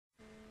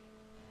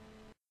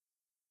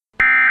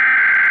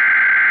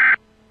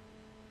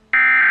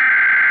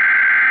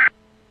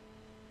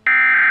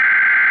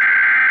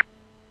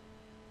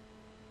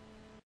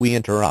we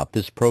interrupt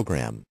this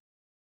program.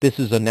 This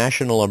is a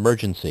national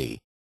emergency.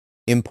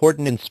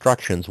 Important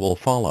instructions will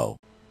follow.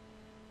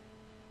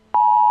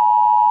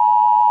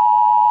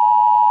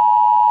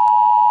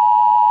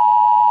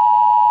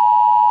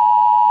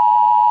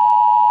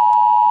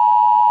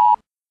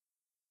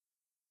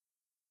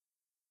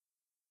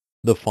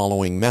 The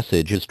following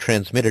message is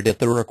transmitted at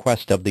the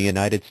request of the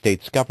United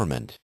States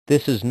government.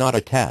 This is not a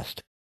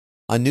test.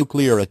 A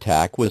nuclear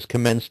attack was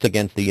commenced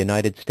against the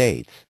United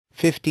States.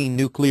 15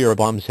 nuclear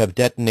bombs have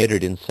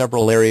detonated in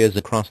several areas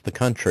across the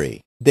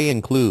country. They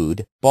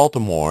include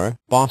Baltimore,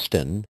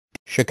 Boston,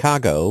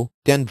 Chicago,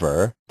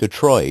 Denver,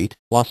 Detroit,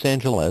 Los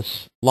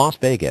Angeles, Las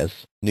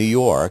Vegas, New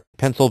York,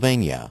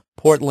 Pennsylvania,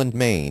 Portland,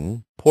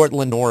 Maine,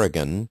 Portland,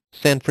 Oregon,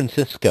 San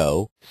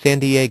Francisco, San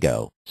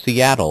Diego,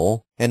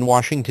 Seattle, and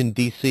Washington,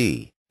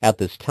 D.C. At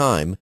this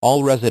time,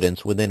 all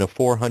residents within a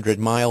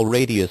 400-mile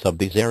radius of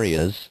these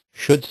areas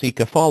should seek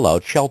a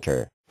fallout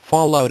shelter.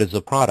 Fallout is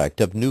a product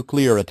of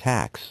nuclear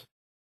attacks.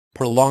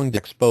 Prolonged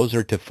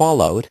exposure to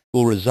fallout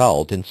will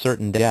result in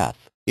certain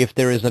death. If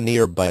there is a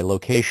nearby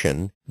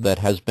location that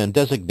has been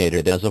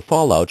designated as a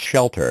fallout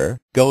shelter,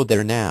 go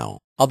there now.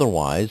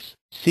 Otherwise,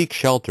 seek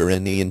shelter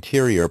in the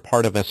interior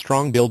part of a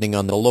strong building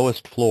on the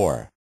lowest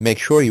floor. Make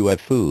sure you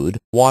have food,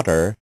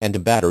 water, and a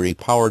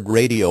battery-powered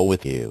radio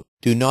with you.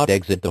 Do not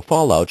exit the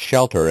fallout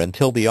shelter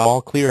until the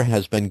all-clear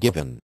has been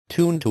given.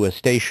 Tune to a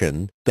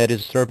station that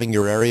is serving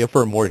your area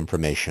for more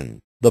information.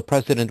 The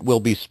President will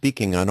be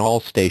speaking on all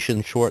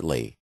stations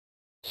shortly.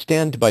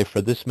 Stand by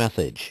for this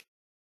message.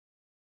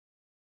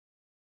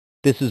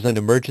 This is an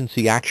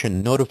emergency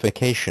action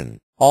notification.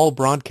 All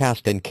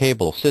broadcast and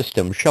cable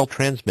systems shall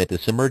transmit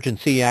this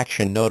emergency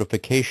action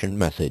notification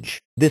message.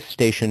 This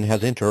station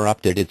has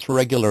interrupted its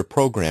regular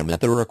program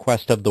at the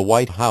request of the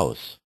White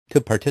House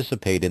to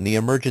participate in the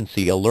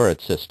emergency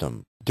alert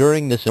system.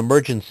 During this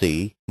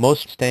emergency,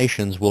 most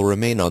stations will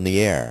remain on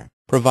the air,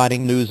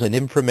 providing news and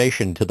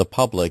information to the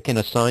public in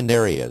assigned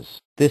areas.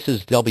 This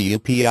is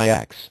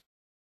WPIX.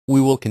 We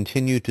will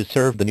continue to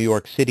serve the New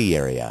York City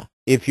area.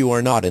 If you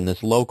are not in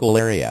this local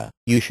area,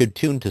 you should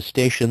tune to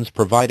stations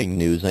providing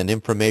news and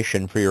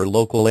information for your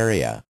local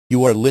area.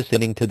 You are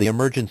listening to the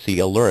emergency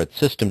alert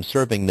system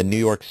serving the New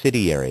York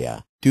City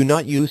area. Do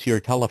not use your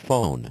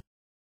telephone.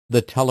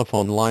 The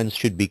telephone lines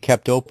should be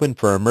kept open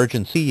for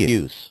emergency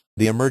use.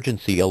 The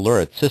emergency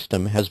alert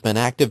system has been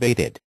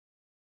activated.